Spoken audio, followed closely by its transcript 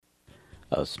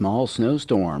A small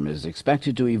snowstorm is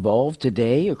expected to evolve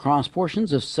today across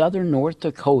portions of southern North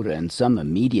Dakota and some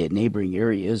immediate neighboring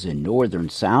areas in northern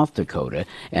South Dakota,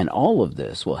 and all of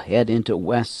this will head into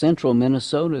west central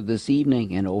Minnesota this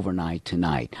evening and overnight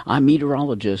tonight. I'm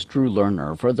meteorologist Drew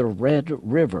Lerner for the Red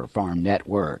River Farm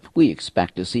Network. We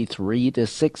expect to see 3 to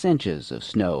 6 inches of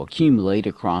snow accumulate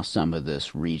across some of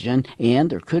this region, and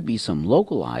there could be some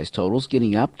localized totals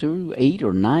getting up to 8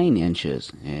 or 9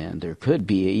 inches, and there could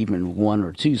be even 1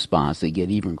 or 2 spots that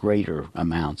get even greater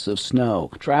amounts of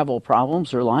snow. Travel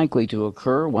problems are likely to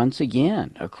occur once again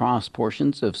across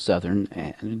portions of southern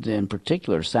and in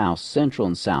particular south central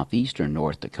and southeastern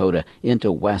North Dakota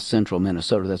into west central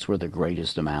Minnesota. That's where the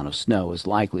greatest amount of snow is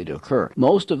likely to occur.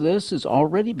 Most of this is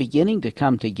already beginning to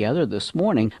come together this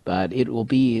morning, but it will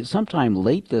be sometime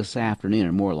late this afternoon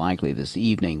and more likely this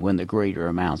evening when the greater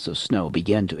amounts of snow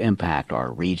begin to impact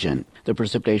our region. The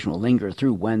precipitation will linger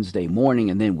through Wednesday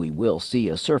morning, and then we will see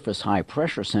a surface high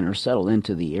pressure center settle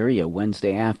into the area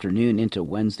Wednesday afternoon into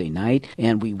Wednesday night,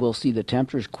 and we will see the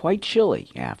temperatures quite chilly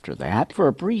after that for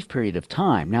a brief period of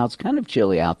time. Now, it's kind of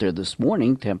chilly out there this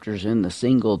morning. Temperatures in the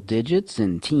single digits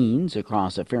and teens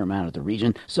across a fair amount of the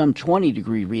region. Some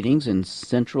 20-degree readings in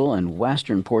central and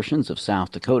western portions of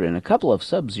South Dakota, and a couple of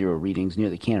sub-zero readings near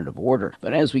the Canada border.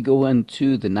 But as we go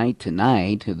into the night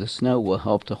tonight, the snow will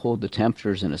help to hold the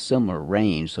temperatures in a similar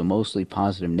range, so mostly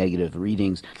positive negative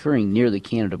readings occurring near the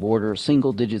Canada border,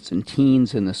 single digits and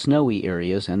teens in the snowy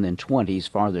areas, and then 20s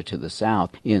farther to the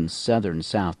south in southern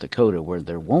South Dakota where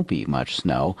there won't be much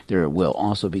snow. There will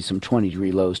also be some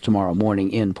 20-degree lows tomorrow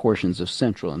morning in portions of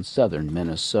central and southern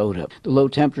Minnesota. The low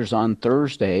temperatures on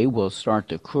Thursday will start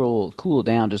to cool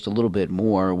down just a little bit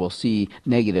more. We'll see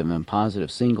negative and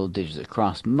positive single digits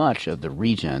across much of the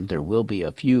region. There will be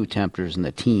a few temperatures in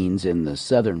the teens in the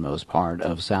southernmost part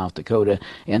of South Dakota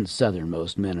and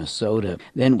southernmost Minnesota.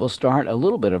 Then we'll start a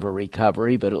little bit of a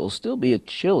recovery, but it will still be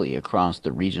chilly across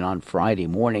the region on Friday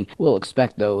morning. We'll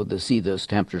expect, though, to see those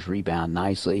temperatures rebound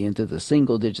nicely into the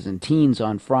single digits and teens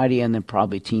on Friday, and then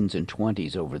probably teens and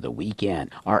 20s over the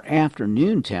weekend. Our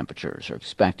afternoon temperatures are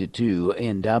expected to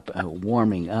end up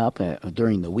warming up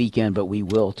during the weekend, but we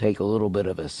will take a little bit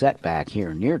of a setback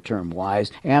here near-term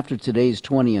wise. After today's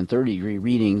 20 and 30-degree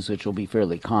readings, which will be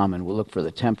fairly common, we'll look for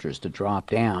the temperatures to drop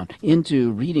down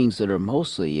into readings that are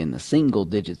mostly in the single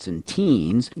digits and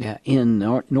teens in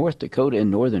North Dakota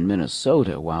and northern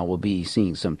Minnesota, while we'll be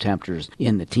seeing some temperatures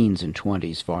in the teens and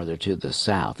 20s farther to the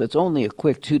south. It's only a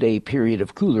quick 2-day period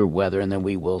of cooler weather, and then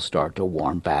we will start to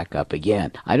warm back up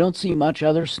again. I don't see much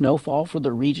other snowfall for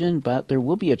the region, but there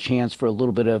will be a chance for a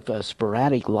little bit of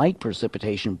sporadic light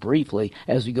precipitation briefly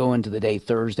as we go into the day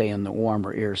Thursday and the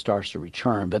warmer air starts to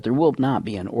return, but there will not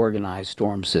be an organized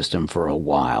storm system for a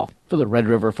while. For the Red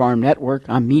River Farm Network,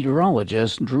 I'm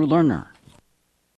meteorologist Drew Lerner.